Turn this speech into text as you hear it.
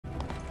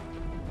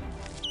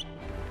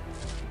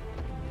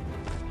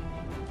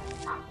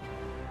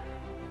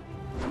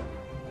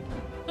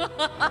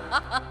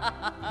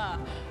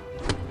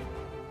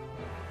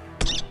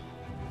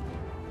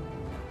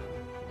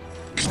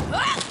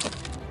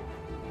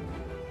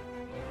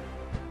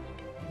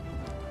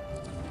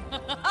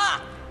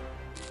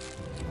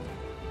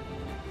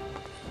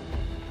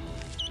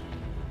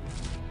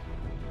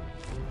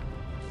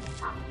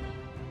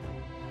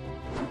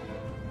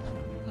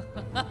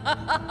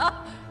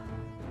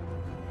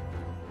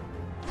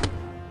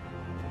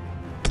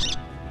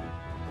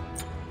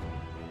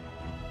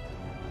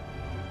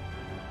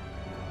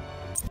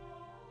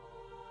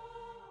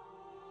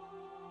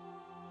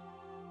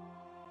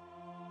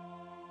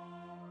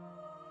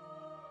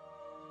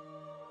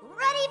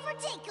Ready for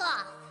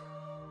takeoff!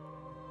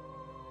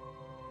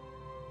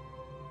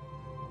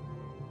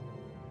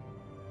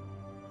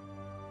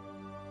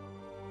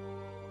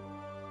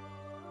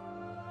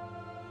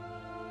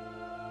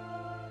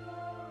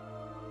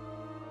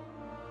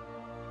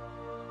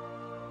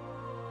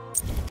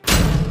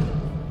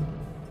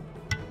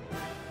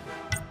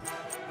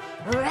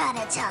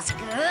 Ratatusk!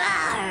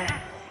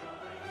 Roar!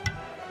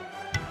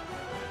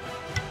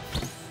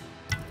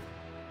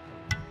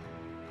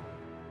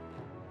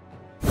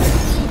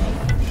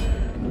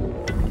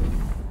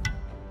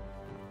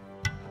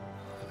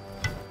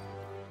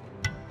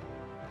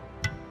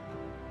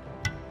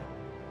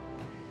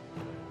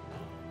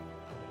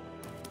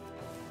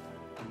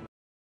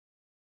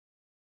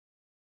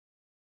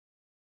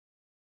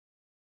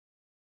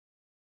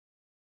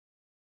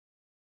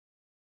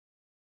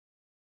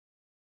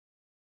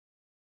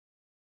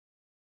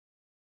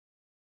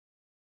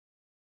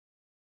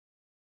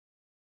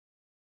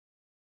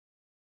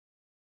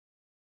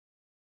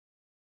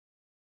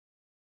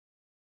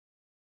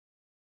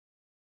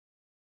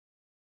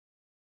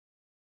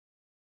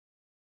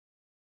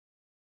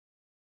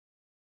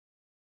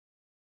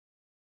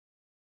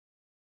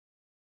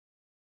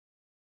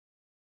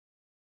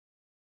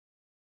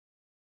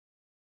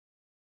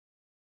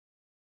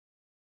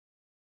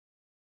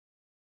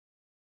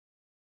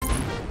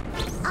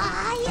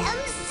 I am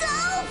so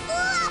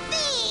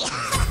fluffy!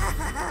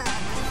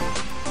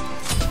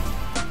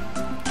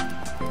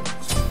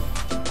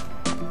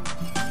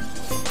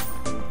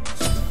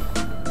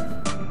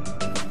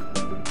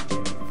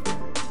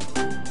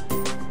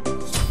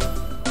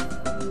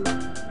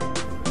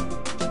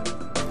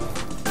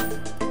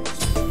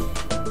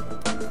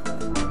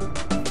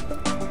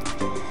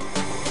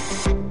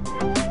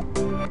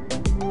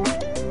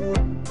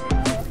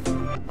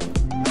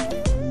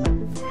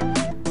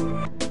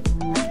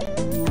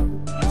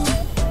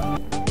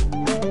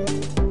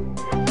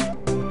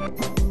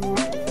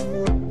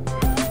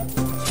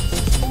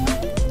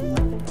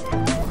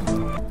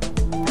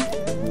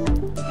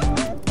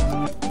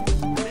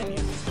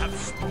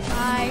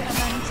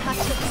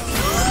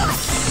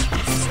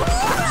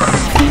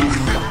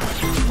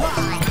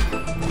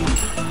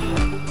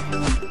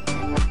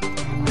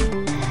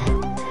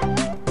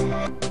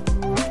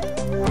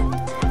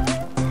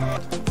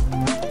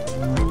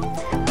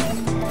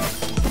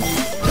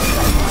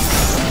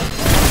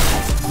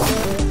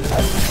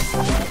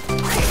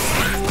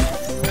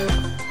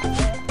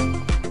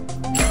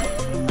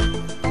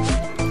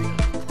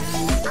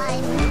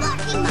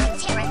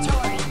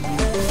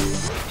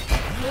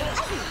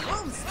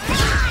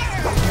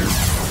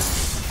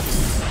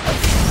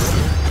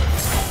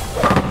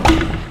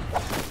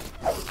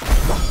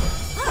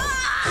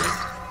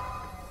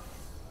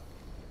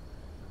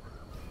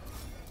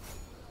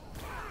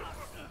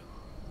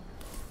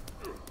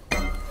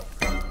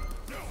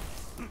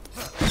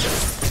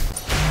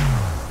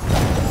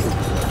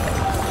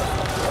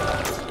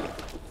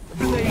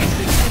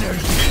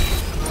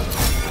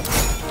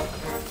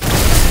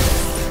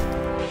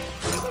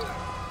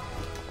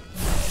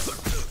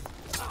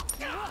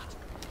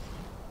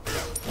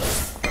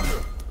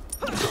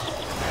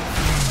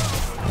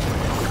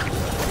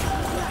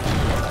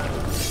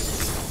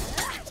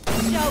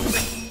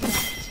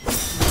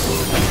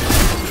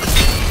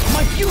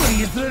 My fury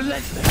is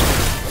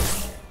relentless!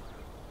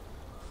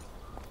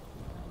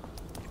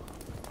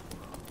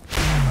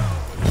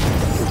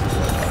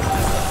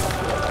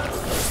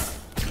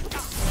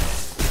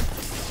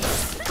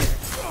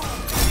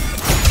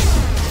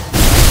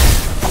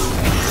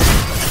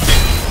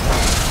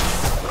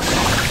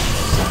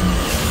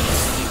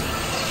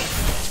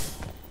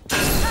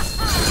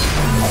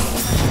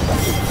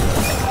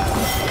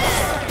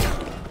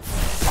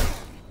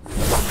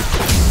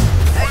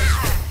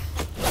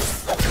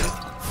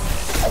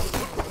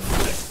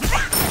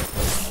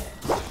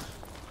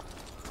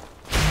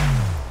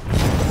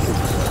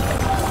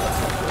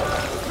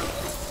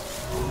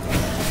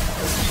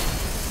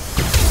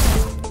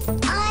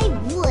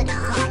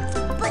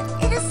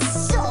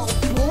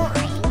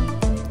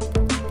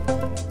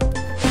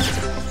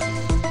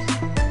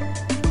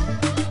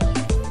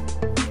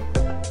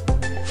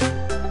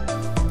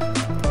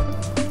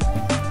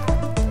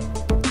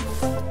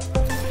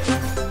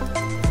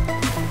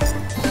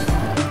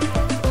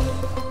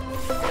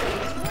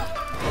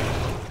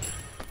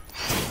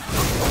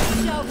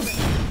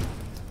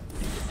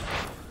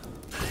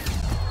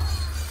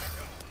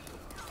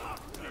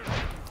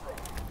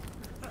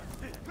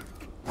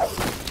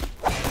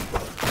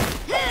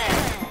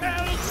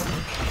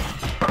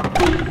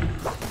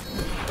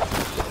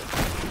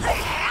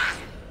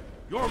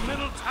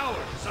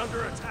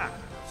 under attack.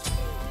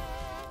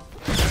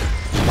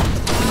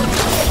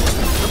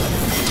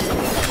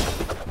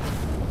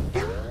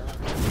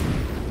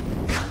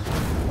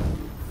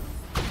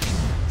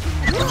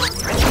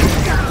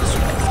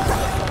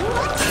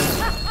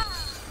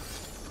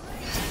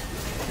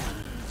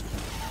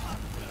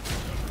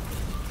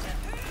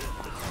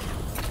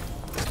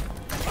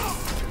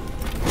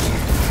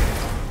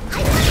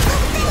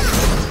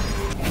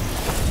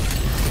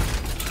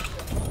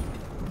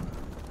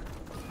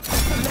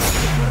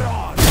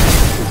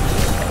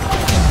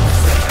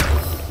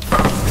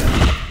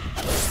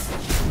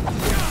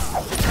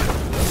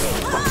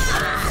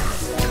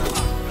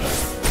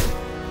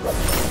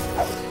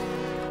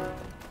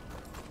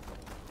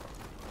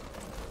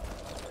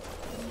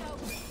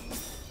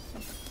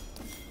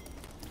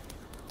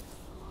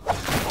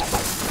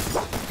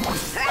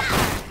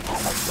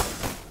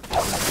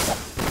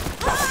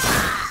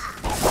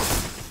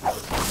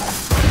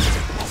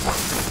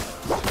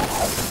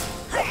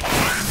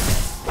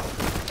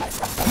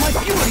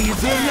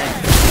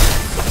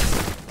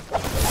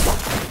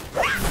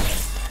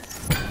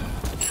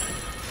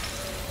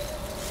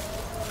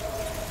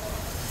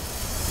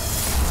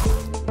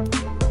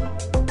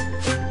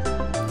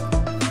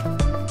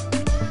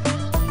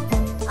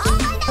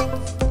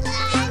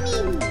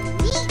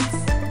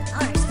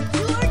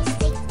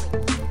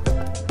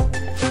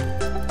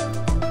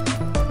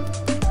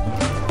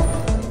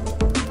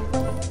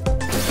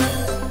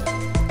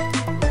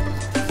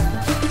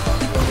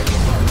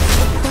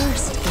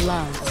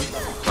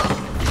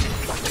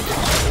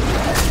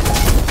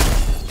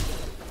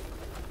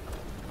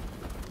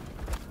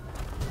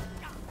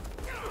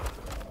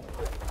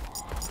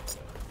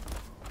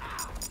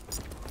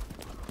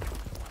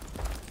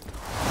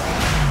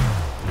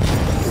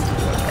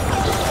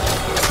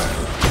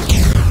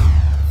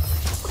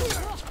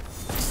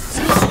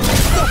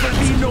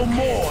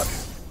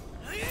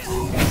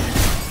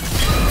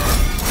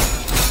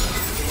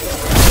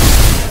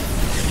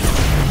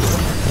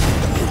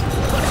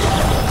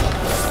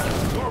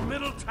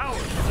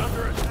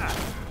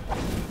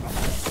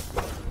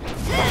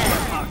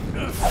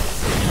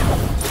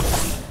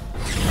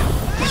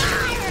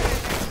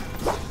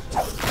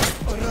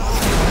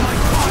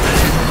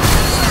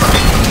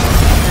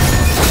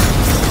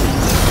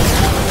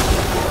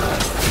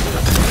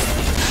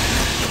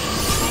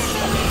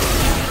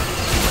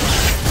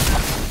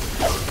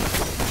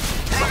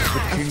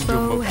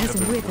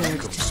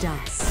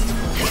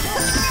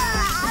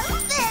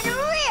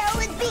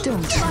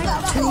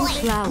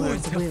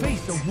 Flowers will.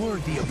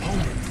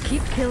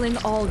 Keep killing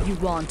all you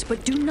want,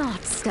 but do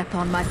not step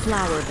on my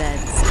flower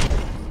beds.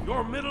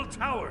 Your middle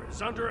tower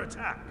is under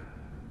attack.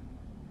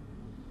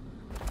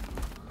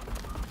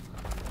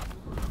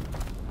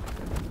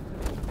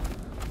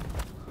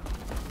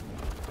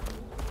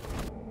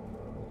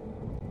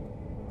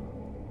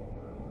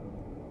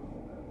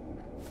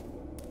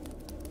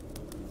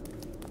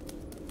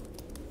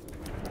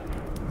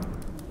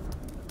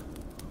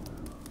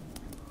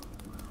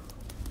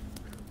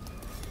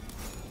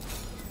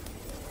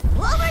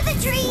 Over the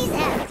trees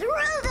and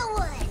through the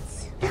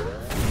woods!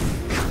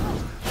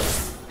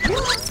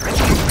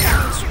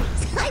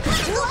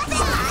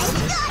 I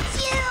got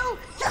you!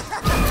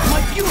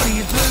 My fury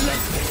is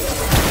relentless!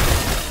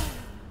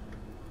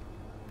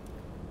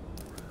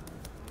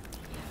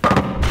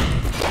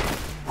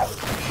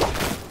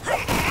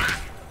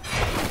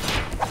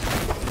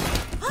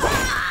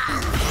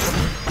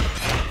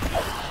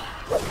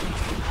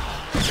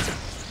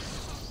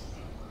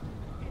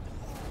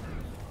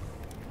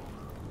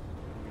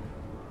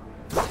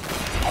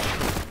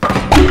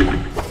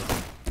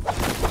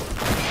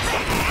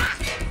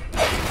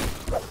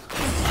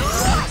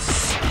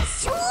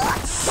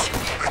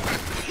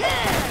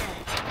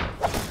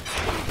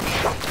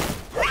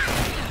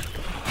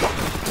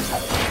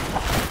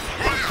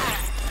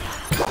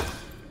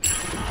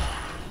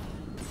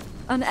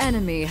 An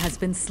enemy has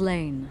been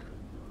slain.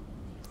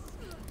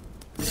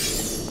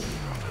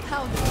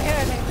 How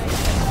dare they make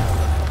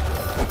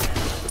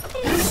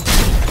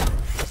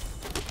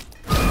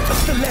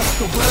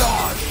Celestial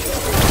barrage!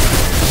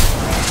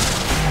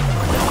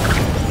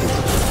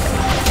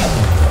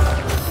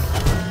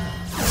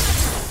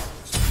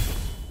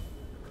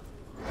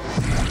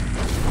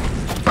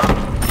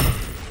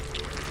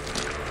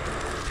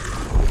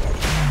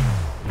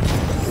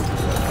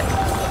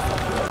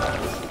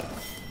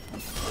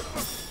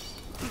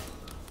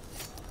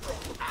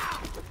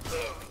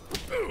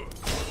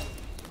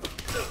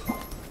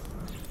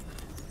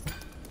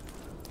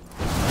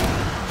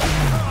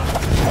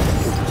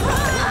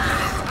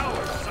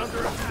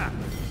 Under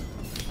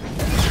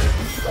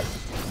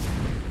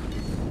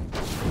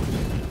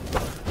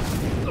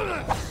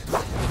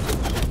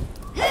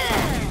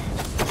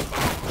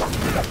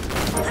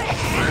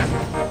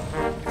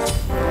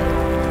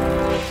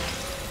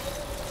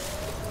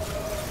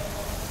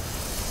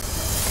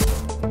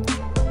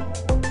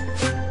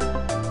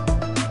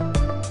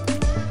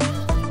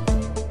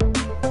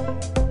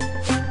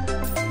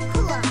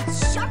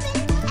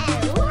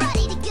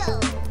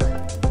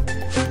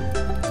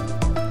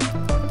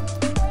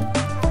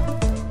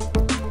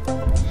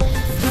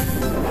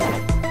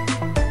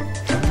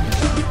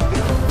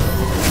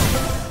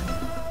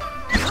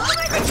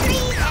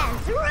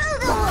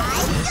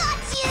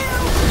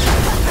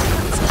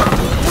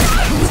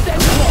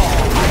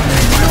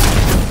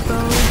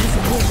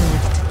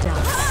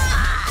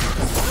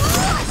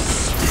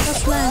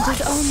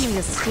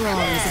strong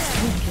as its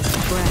weakest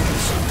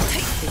branch.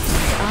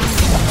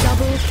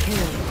 Double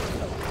kill.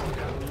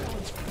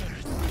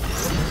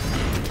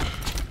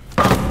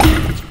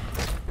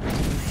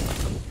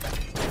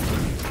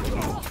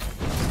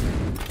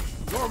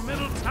 Your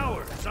middle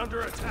tower is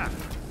under attack.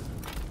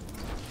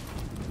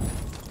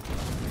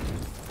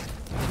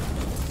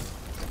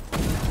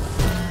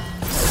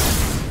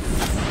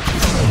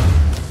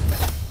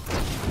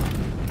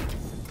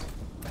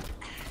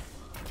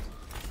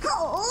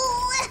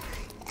 Oh,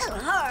 it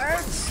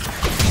hurts.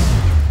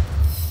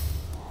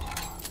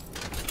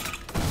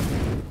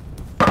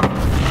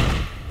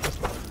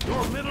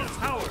 Your middle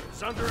tower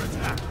is under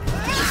attack.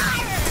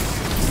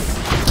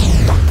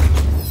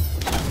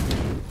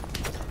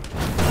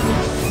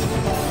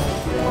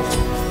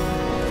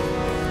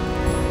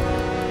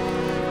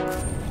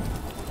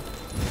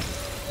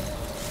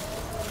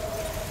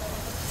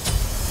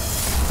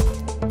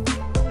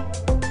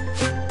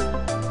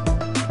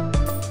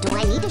 Do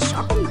I need to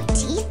sharpen my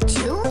teeth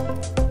too?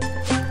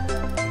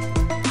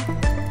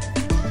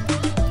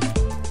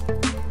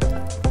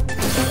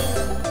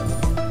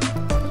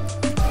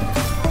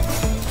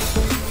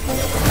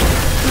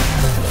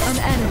 An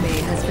enemy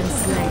has been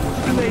slain.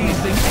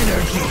 Blazing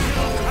energy.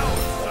 Tower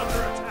is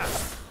under attack.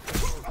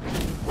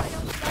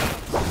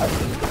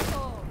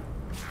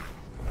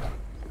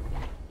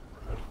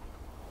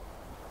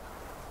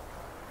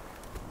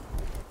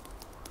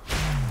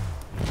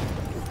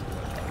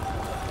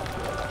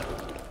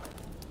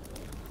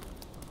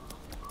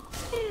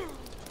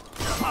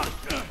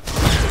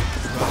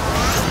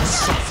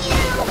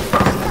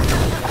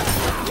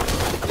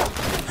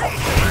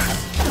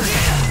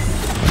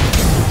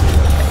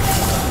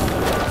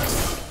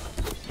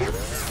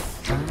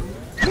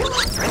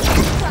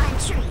 Climb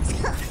trees.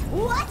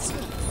 Watch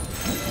me.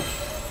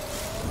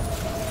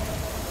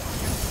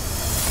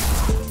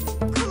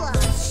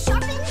 Claws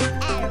sharpened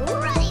and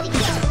ready to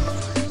go.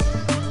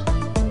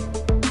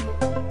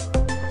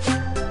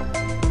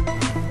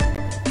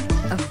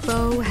 A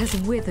foe has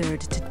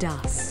withered to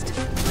dust.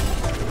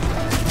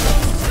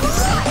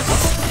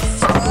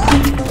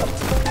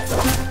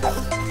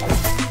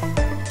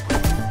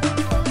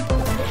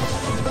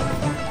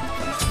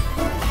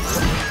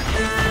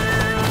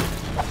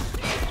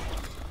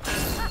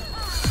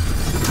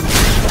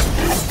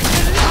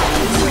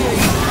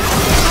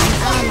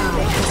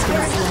 Ally has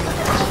been slain.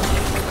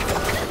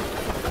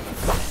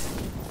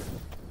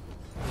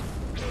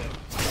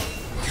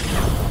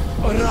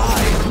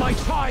 Arise, my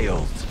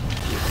child.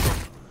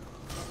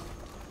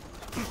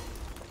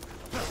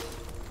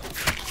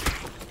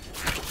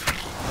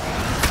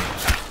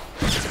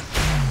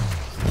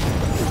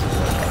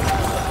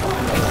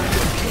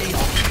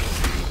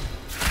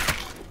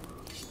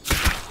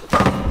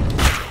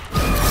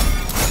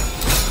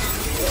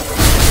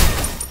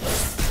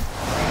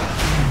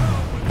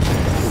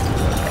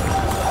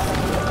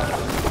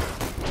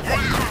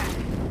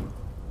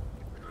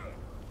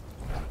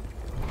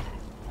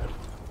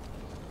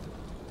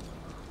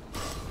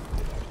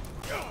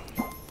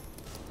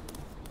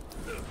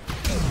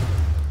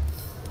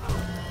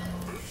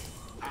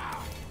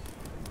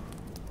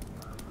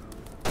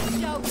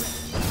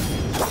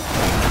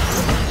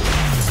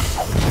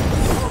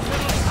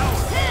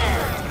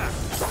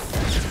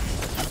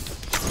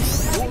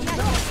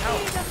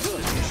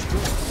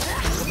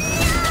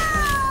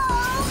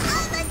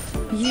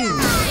 You. Your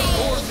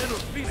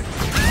middle phoenix.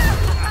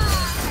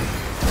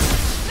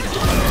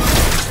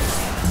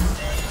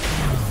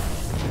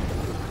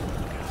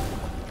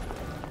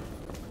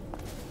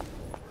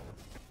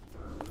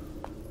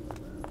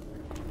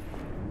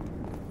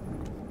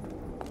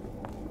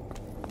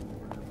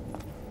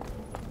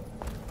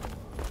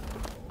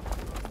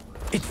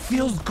 It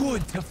feels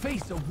good to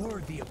face a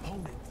worthy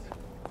opponent.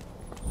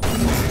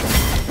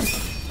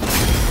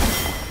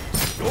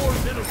 Your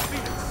middle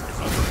phoenix is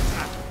under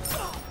attack.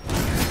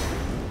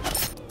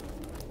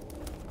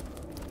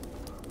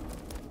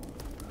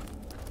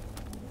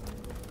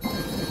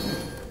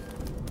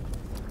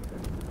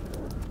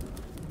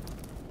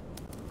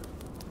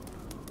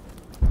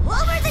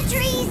 Over the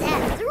trees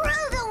and through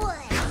the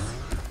woods.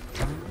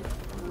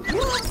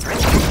 Wolves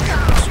trees.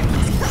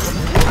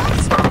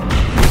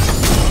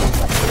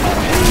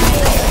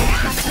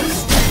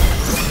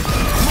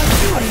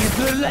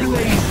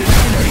 Blazing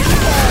energy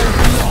all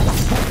belongs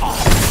to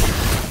us.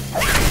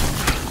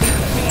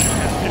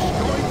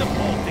 Destroyed the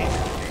Bolting.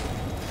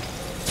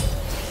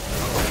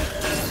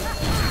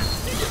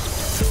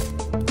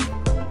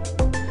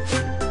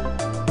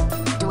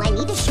 Do I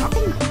need to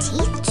sharpen my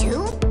teeth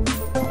too?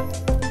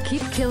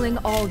 Keep killing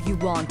all you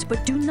want,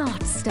 but do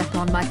not step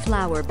on my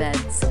flower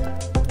beds.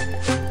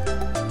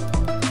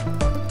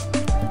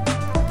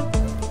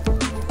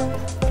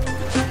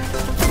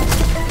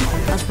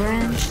 A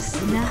branch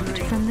snapped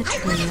from the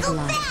tree of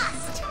life.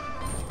 Fast!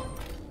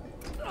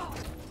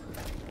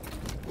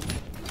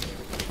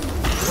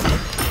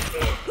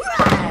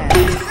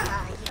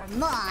 You're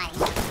mine.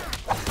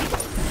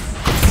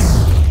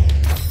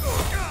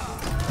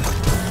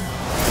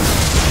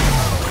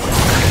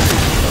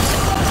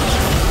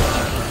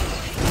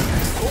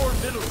 Your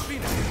middle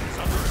phoenix is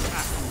under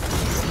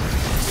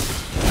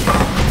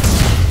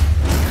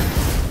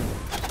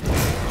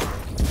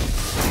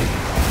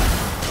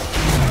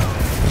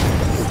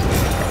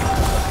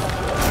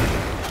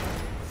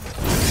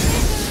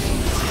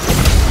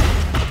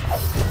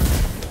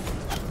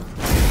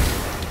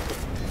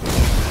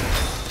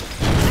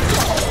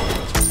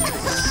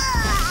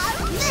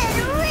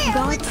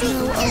Gods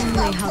know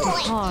only how to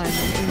harm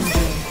and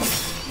injure.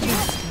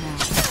 Just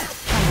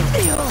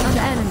now. An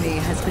enemy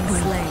has been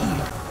slain.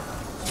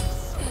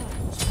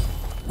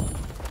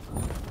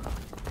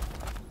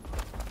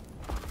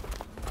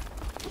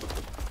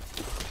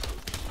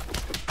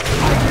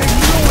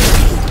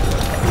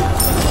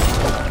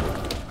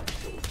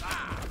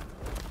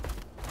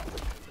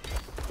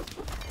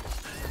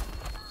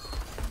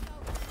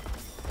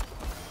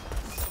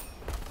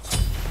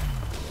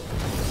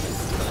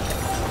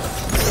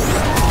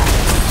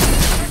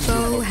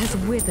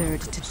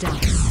 Withered to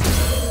dust.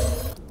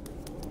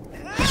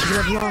 You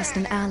have lost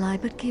an ally,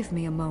 but give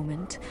me a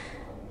moment.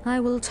 I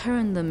will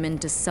turn them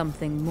into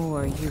something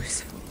more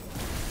useful.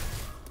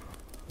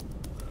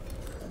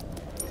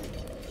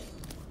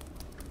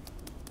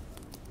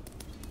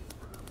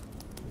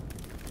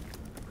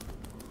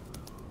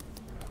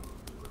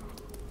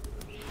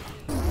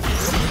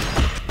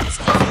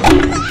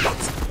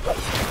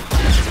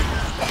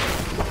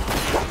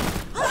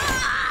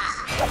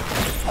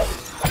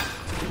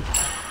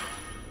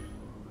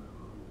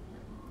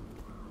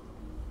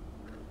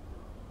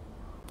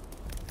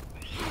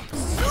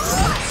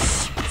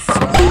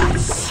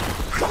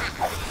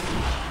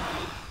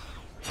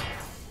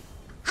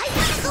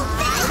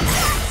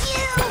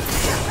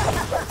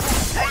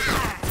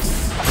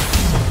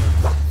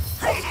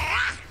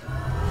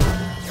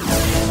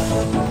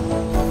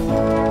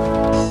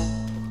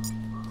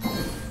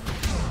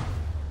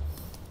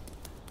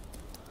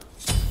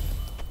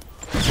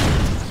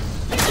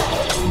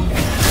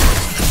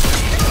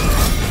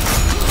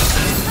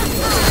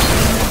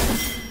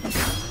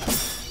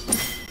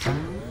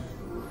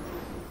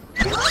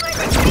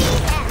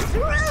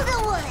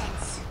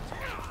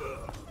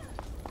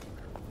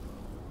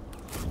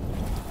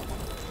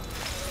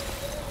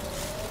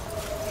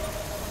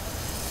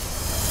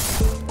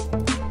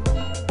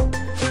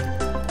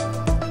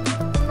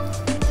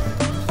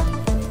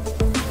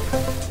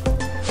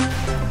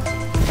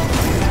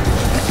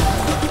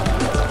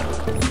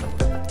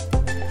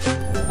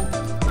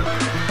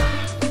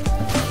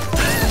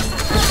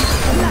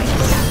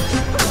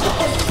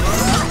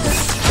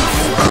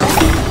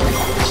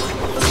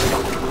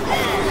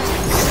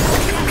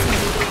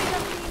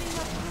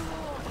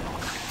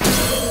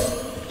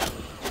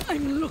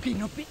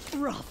 A bit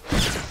rough.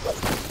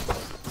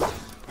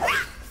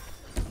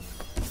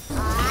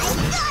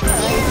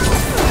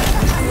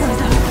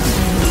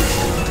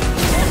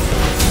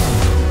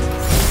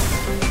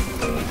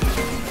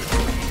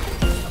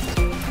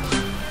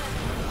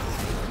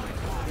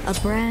 A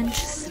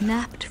branch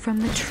snapped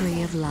from the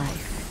tree of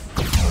life.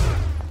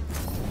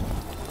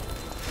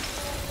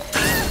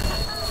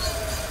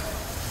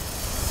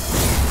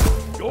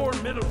 Your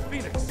middle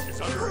phoenix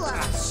is under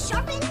attack.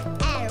 Sharpened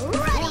and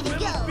ready to Your middle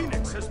go.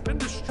 phoenix has been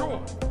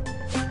destroyed.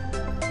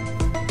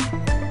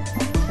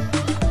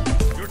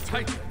 Your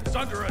titan is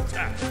under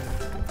attack.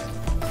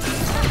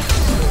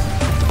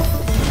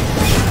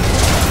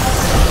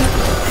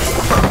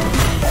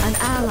 An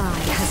ally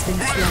has been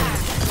slain.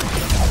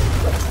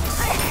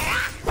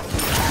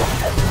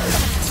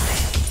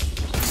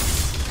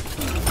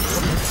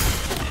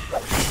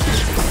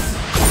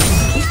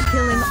 Keep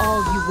killing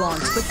all you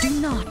want, but do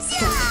not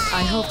stop.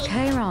 I hope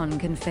Charon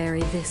can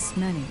ferry this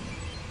many.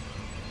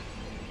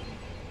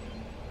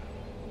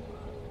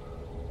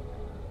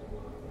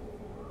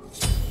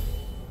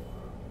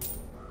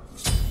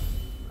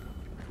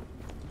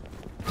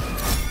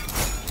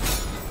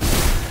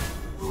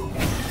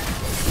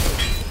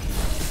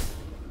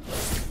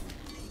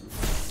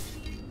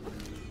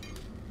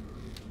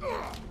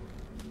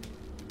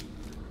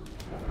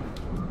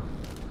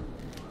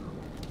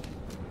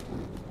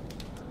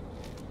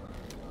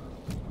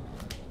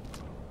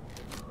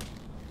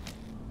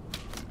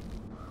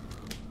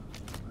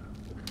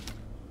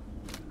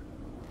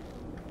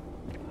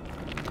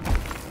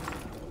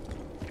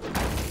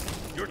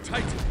 Your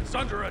titan is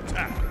under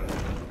attack.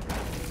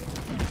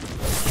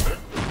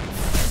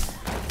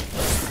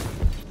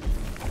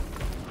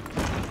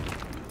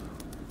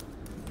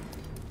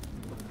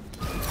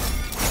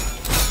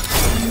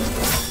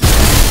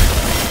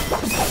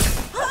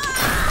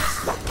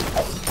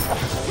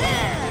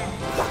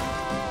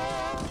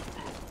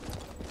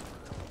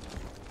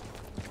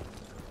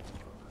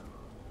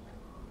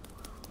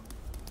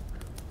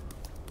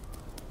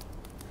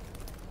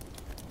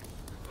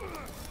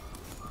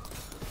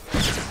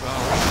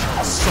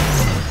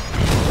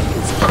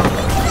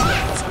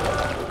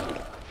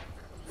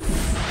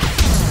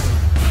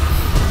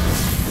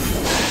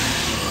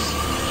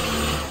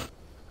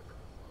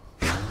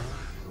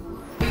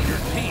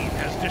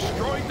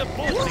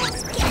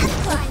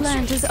 A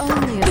plant is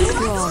only as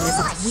strong as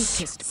its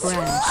weakest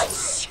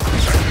branch.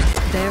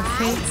 Their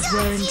fates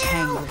were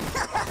entangled.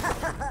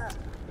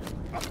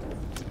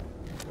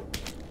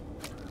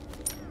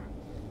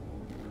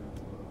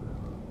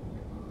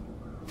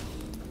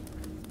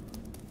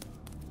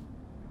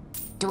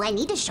 Do I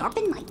need to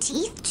sharpen my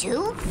teeth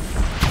too?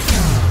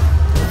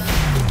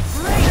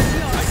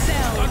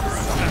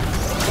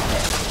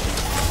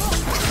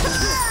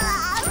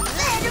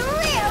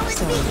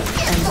 So,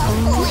 and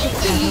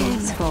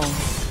Petals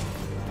fall.